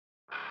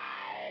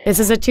This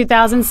is a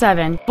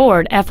 2007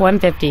 Ford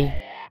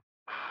F-150.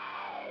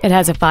 It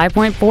has a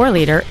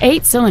 5.4-liter,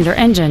 8-cylinder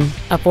engine,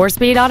 a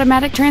 4-speed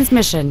automatic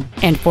transmission,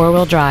 and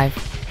 4-wheel drive.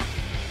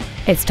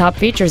 Its top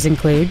features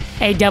include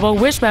a double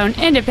wishbone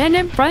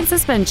independent front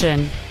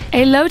suspension,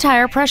 a low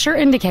tire pressure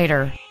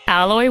indicator,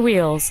 alloy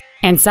wheels,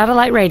 and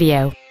satellite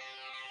radio.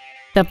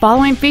 The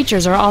following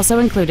features are also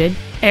included: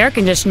 air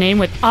conditioning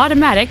with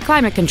automatic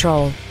climate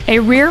control, a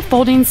rear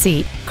folding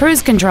seat,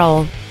 cruise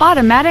control,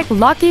 automatic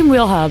locking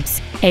wheel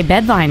hubs, a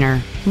bed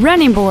liner,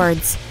 running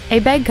boards, a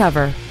bed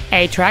cover,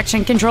 a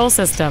traction control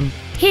system,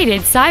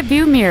 heated side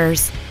view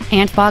mirrors,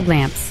 and fog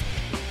lamps.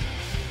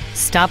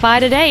 Stop by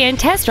today and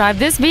test drive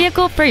this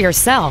vehicle for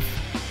yourself.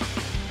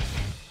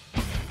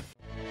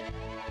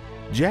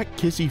 Jack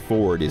Kissee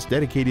Ford is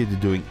dedicated to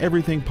doing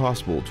everything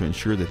possible to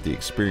ensure that the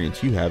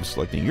experience you have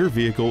selecting your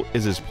vehicle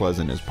is as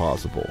pleasant as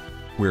possible.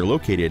 We're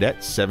located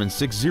at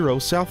 760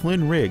 South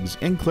Lynn Riggs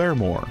in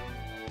Claremore.